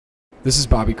This is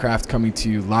Bobby Kraft coming to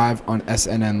you live on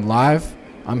SNNLive.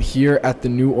 I'm here at the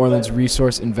New Orleans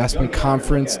Resource Investment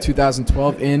Conference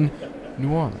 2012 in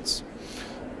New Orleans.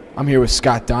 I'm here with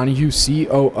Scott Donahue,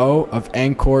 COO of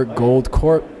Angkor Gold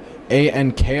Corp,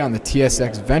 ANK on the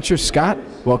TSX Venture. Scott,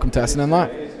 welcome to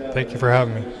SNNLive. Thank you for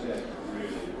having me.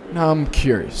 Now I'm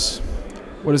curious,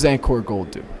 what does Angkor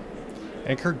Gold do?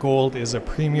 Angkor Gold is a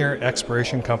premier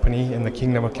exploration company in the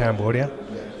Kingdom of Cambodia.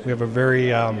 We have a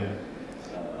very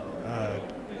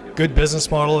good business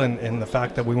model in the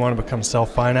fact that we want to become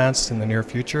self-financed in the near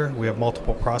future. We have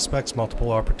multiple prospects,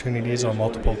 multiple opportunities on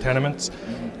multiple tenements.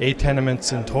 8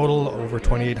 tenements in total, over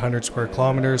 2,800 square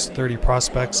kilometers, 30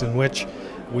 prospects in which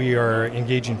we are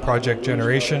engaging project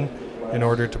generation in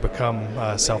order to become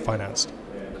self-financed.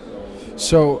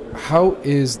 So how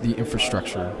is the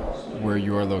infrastructure where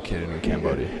you are located in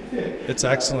Cambodia? It's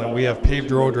excellent. We have paved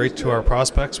road right to our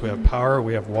prospects. We have power,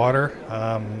 we have water.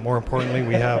 More importantly,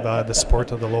 we have the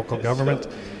support of the local government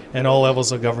and all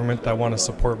levels of government that want to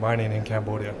support mining in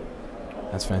Cambodia.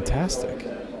 That's fantastic.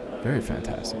 Very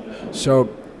fantastic. So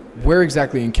where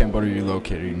exactly in Cambodia are you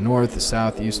located? Are you north,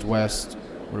 south, east, west?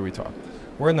 What are we talking?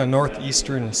 We're in the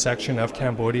northeastern section of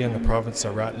Cambodia in the province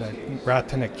of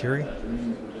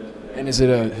Rattanakkiri. And is it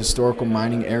a historical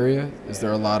mining area? Is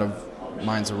there a lot of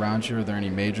mines around you? Are there any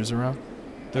majors around?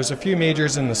 There's a few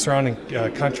majors in the surrounding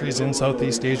countries in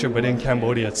Southeast Asia, but in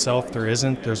Cambodia itself there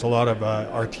isn't. There's a lot of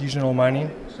artisanal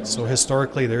mining. So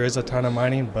historically there is a ton of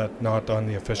mining, but not on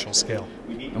the official scale.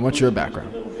 And what's your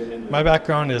background? My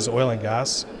background is oil and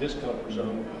gas.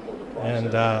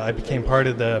 And I became part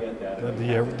of the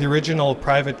original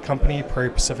private company,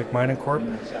 Prairie Pacific Mining Corp,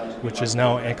 which is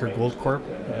now Angkor Gold Corp,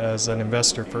 as an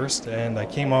investor first. And I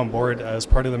came on board as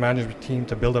part of the management team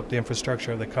to build up the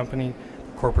infrastructure of the company,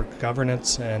 corporate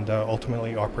governance, and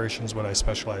ultimately operations, what I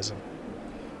specialize in.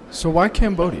 So why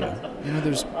Cambodia? You know,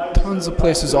 there's tons of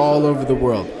places all over the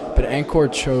world, but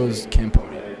Angkor chose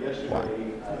Cambodia. Why?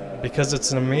 Because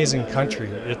it's an amazing country.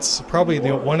 It's probably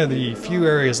one of the few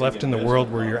areas left in the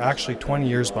world where you're actually 20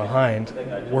 years behind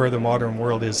where the modern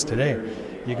world is today.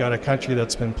 You got a country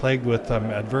that's been plagued with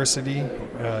adversity,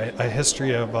 a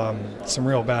history of some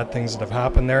real bad things that have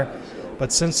happened there.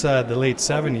 But since the late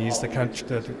 70s,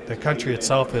 the country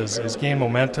itself has gained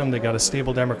momentum. They got a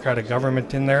stable democratic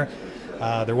government in there.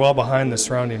 They're well behind the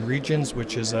surrounding regions,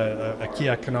 which is a key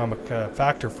economic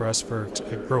factor for us for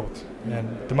growth.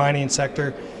 And the mining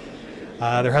sector,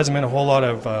 there hasn't been a whole lot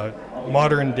of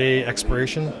modern day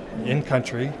exploration in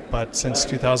country, but since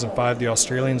 2005 the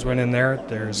Australians went in there.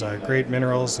 There's great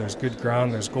minerals, there's good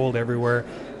ground, there's gold everywhere.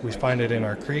 We find it in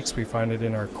our creeks, we find it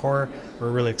in our core. We're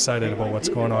really excited about what's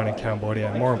going on in Cambodia,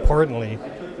 and more importantly,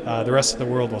 the rest of the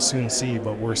world will soon see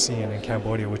what we're seeing in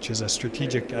Cambodia, which is a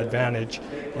strategic advantage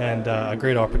and a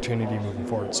great opportunity moving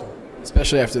forward. So,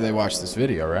 especially after they watch this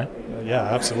video, right? Yeah,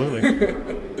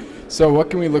 absolutely. So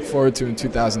what can we look forward to in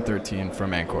 2013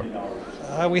 from Angkor?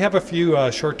 We have a few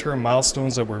short-term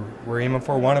milestones that we're aiming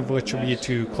for, one of which will be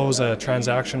to close a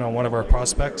transaction on one of our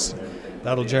prospects.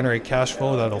 That'll generate cash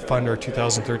flow, that'll fund our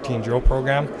 2013 drill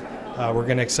program. We're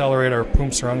going to accelerate our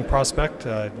Poom Sarang prospect,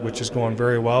 which is going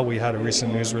very well. We had a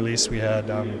recent news release. We had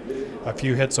a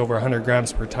few hits over 100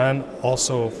 grams per ton.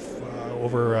 Also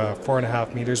over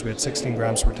 4.5 meters, we had 16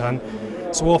 grams per ton.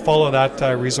 So we'll follow that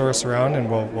resource around and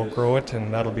we'll grow it,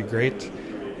 and that'll be great.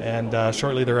 And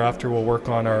shortly thereafter we'll work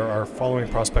on our following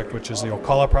prospect, which is the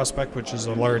Ocala prospect, which is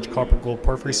a large copper gold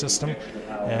porphyry system.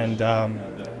 And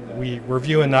we're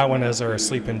viewing that one as our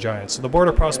sleeping giant. So the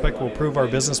border prospect will prove our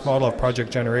business model of project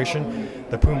generation.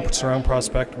 The Poom Sarang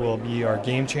prospect will be our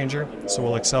game changer. So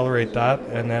we'll accelerate that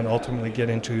and then ultimately get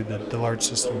into the large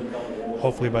system,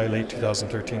 hopefully by late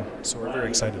 2013. So we're very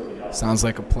excited. Sounds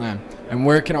like a plan. And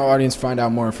where can our audience find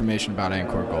out more information about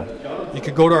Angkor Gold? You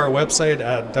could go to our website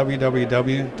at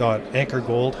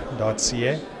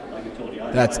www.angkorgold.ca.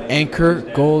 That's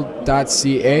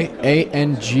angkorgold.ca,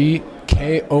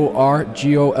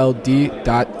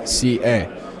 ANGKORGOLD.ca.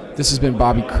 This has been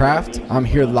Bobby Kraft. I'm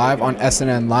here live on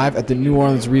SNNLive at the New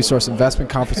Orleans Resource Investment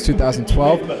Conference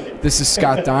 2012. This is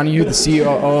Scott Donahue, the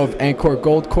COO of Angkor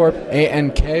Gold Corp,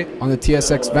 ANK on the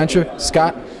TSX Venture.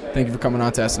 Scott, thank you for coming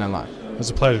on to SNNLive. It was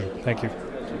a pleasure. Thank you.